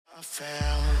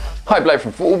Hi, Blake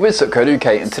from footballbiz.co.uk,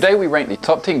 and today we rank the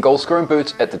top 10 goal scoring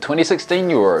boots at the 2016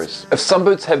 Euros. If some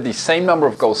boots have the same number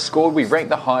of goals scored, we rank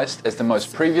the highest as the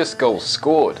most previous goals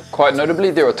scored. Quite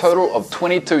notably, there are a total of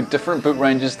 22 different boot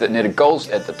ranges that netted goals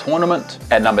at the tournament.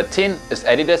 At number 10 is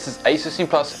Adidas's A16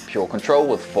 Plus Pure Control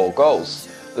with 4 goals.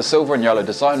 The silver and yellow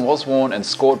design was worn and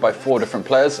scored by 4 different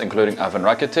players, including Ivan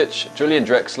Rakitic, Julian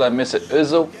Draxler, Mesut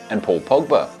Ozil and Paul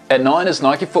Pogba. At 9 is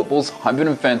Nike Football's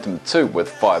Hyperden Phantom 2 with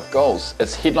 5 goals.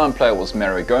 Its headline player was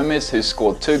Mario Gomez, who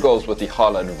scored 2 goals with the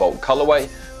highlighted Volt colourway.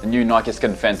 The new Nike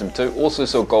Skin Phantom 2 also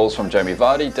saw goals from Jamie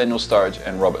Vardy, Daniel Sturridge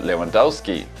and Robert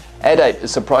Lewandowski. At 8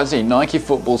 is surprisingly Nike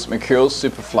Football's Mercurial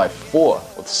Superfly 4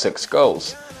 with 6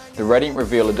 goals. The Radiant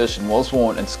Reveal edition was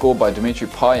worn and scored by Dimitri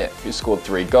Payet, who scored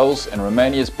 3 goals, and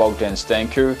Romania's Bogdan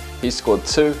Stancu, he scored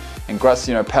 2, and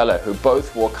Graciano Pella, who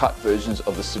both wore cut versions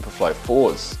of the Superfly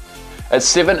 4s. At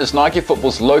 7 is Nike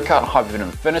Football's Low Cut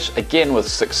Hyperden Finish, again with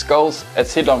 6 goals.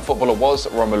 Its headline footballer was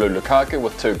Romelu Lukaku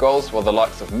with 2 goals, while the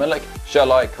likes of Milik,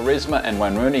 Shalai, Charisma and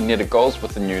Wayne Rooney netted goals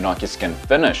with the new Nike Skin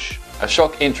Finish. A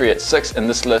shock entry at 6 in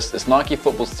this list is Nike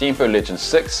Football's Tempo Legend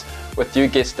 6 with, you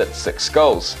guessed it, 6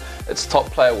 goals. Its top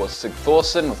player was Sig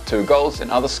Thorson with 2 goals, and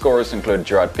other scorers included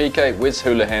Gerard Piqué, Wes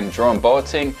Hoolahan, Jerome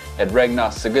Boateng and Ragnar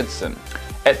Sigurdsson.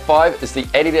 At 5 is the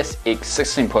Adidas X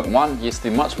 16.1, yes, the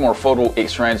much more affordable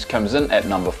X range comes in at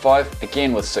number 5,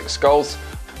 again with 6 goals.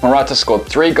 Morata scored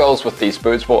 3 goals with these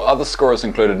boots, while other scorers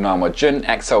included Namo Jin,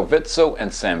 Axel Witsel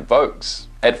and Sam Vokes.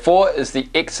 At 4 is the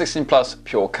X16 Plus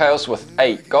Pure Chaos with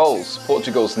 8 goals.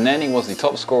 Portugal's Nani was the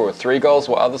top scorer with 3 goals,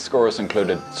 while other scorers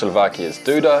included Slovakia's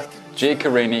Duda,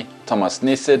 Giacorini, Thomas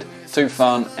Nesed,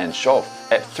 Tufan and Schoff.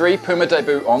 At 3, Puma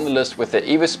debut on the list with the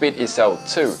Everspeed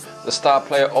SL2. The star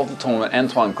player of the tournament,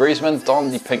 Antoine Griezmann,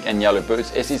 donned the pink and yellow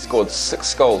boots as he scored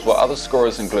 6 goals, while other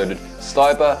scorers included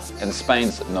Steiber and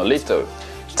Spain's Nolito.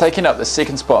 Taking up the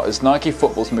second spot is Nike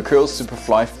Football's Mercurial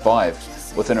Superfly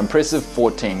 5 with an impressive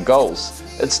 14 goals.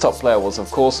 Its top player was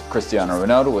of course Cristiano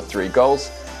Ronaldo with 3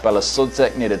 goals, Bela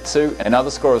Sudzak netted 2, and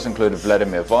other scorers included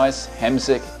Vladimir Weiss,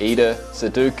 Hamzik, Ida,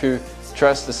 Sudoku,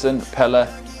 Traustason, Pella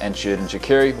and Xherdan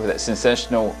Shaqiri with that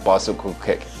sensational bicycle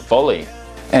kick volley.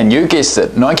 And you guessed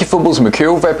it, Nike Football's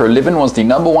Mercurial Vapor 11 was the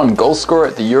number 1 goal scorer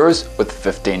at the Euros with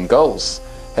 15 goals,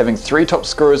 having 3 top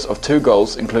scorers of 2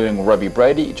 goals including Robbie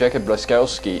Brady, Jakub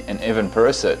Blaszczykowski and Ivan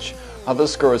Perisic. Other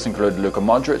scorers included Luka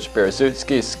Modric,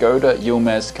 Berezutsky, Skoda,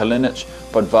 Yilmaz, Kalinic,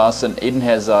 Bodvarsson, Eden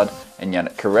Hazard and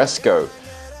Yannick Carrasco.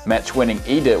 Match-winning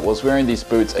Ida was wearing these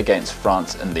boots against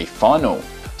France in the final.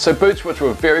 So boots which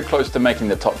were very close to making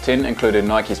the top 10 included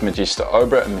Nike's Magista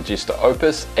Obra and Magista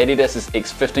Opus, Adidas's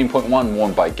X 15.1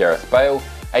 worn by Gareth Bale,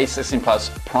 A16 Plus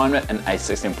Primeknit and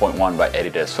A16.1 by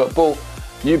Adidas Football.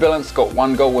 New Balance got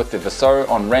 1 goal with the Vasaro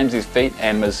on Ramsey's feet,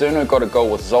 and Mizuno got a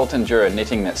goal with Zoltan Jura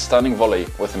netting that stunning volley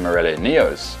with the Morelia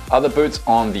Neos. Other boots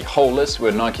on the whole list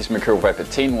were Nike's Mercurial Vapor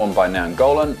 10 worn by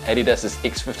Nainggolan, Adidas's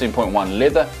X 15.1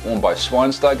 leather worn by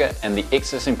Schweinsteiger and the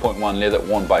X 16.1 leather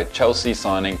worn by Chelsea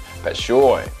signing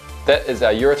Batshuayi. That is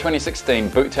our Euro 2016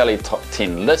 Boot Tally Top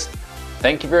 10 list.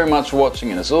 Thank you very much for watching,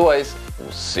 and as always,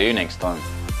 we'll see you next time.